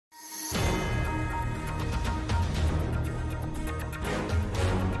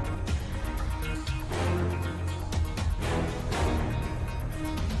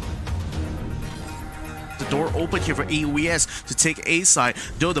door open here for AOES to take A side.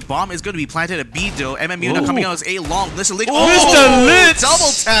 Though the bomb is going to be planted at B though. MMU now coming out as A long. Mr. Lich. Mr. Lich!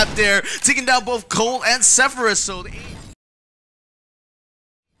 Double tap there, taking down both Cole and Zephyrus. So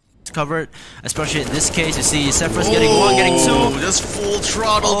covered, especially in this case. You see Zephyrus getting one, getting two. Just full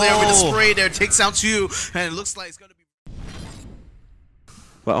throttle there with the spray there. Takes down two, and it looks like it's going to be.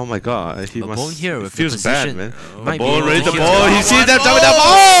 But oh my god, he must. Here with feels bad, man. The ball, ready the to ball. You see them jumping down.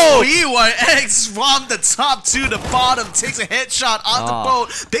 Oh! EYX from the top to the bottom takes a headshot on the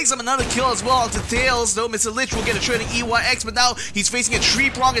boat. Picks up another kill as well onto Tails. Though Mr. Lich will get a trailing EYX, but now he's facing a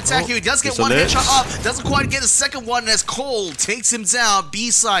three-prong attack here. He does get one headshot up, doesn't quite get a second one as Cole takes him down.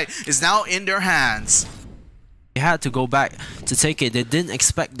 B side is now in their hands. They had to go back to take it. They didn't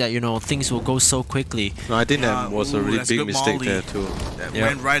expect that, you know, things will go so quickly. No, I think that was a really big mistake there too. That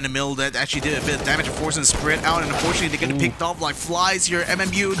went right in the middle. That actually did a bit of damage, forcing the spread out, and unfortunately they're getting picked off like flies here.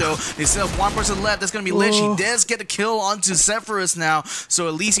 MMU though, they still have one person left. That's gonna be Lich. He does get the kill onto Zephyrus now, so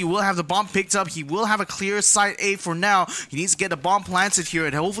at least he will have the bomb picked up. He will have a clear side A for now. He needs to get the bomb planted here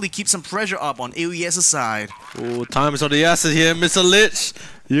and hopefully keep some pressure up on AOES' side. Oh, time is on the asset here, Mr. Lich.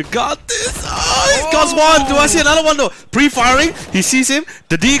 You got this! Oh, he got one! Do I see another one though? Pre-firing, he sees him,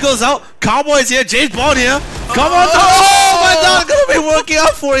 the D goes out, Cowboy is here, James Bond here. Come on! Oh my god, gonna be working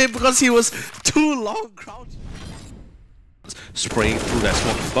out for him because he was too long crouched. Spraying through that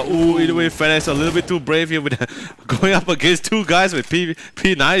smoke. But ooh, either way, FedEx a little bit too brave here with going up against two guys with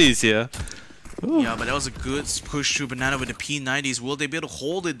P90s here. Ooh. Yeah, but that was a good push to Banana with the P90s. Will they be able to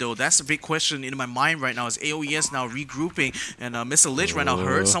hold it though? That's the big question in my mind right now. Is AOES now regrouping, and Mr. Lich right now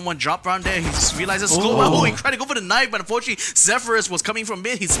heard someone drop around there. He just realizes he tried to go for the knife, but unfortunately Zephyrus was coming from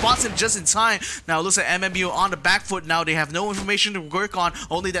mid. He spots him just in time. Now it looks like MMU on the back foot now. They have no information to work on,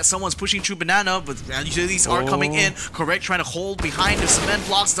 only that someone's pushing through Banana, but utilities are coming in. Correct, trying to hold behind the cement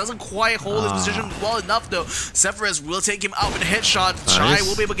blocks. Doesn't quite hold his position well enough though. Zephyrus will take him out with a headshot. Chai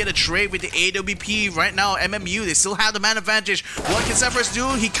will be able to get a trade with the AWP. Right now, MMU, they still have the man advantage. What can Zephyrus do?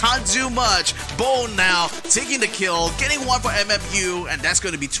 He can't do much. Bone now taking the kill, getting one for MMU, and that's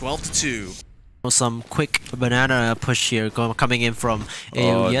going to be 12-2. Some quick banana push here coming in from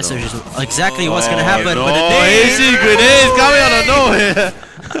AOES, which is exactly what's going to happen. No, but the easy grenades coming out of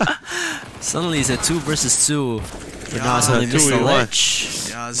nowhere. Suddenly it's a 2 versus 2. But now it's only Mr. Lich.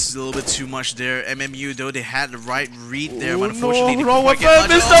 Yeah, it's a little bit too much there. MMU, though, they had the right read there, but unfortunately, wrong weapon,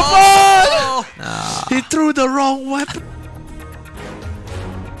 Mr. Bond! He threw the wrong weapon.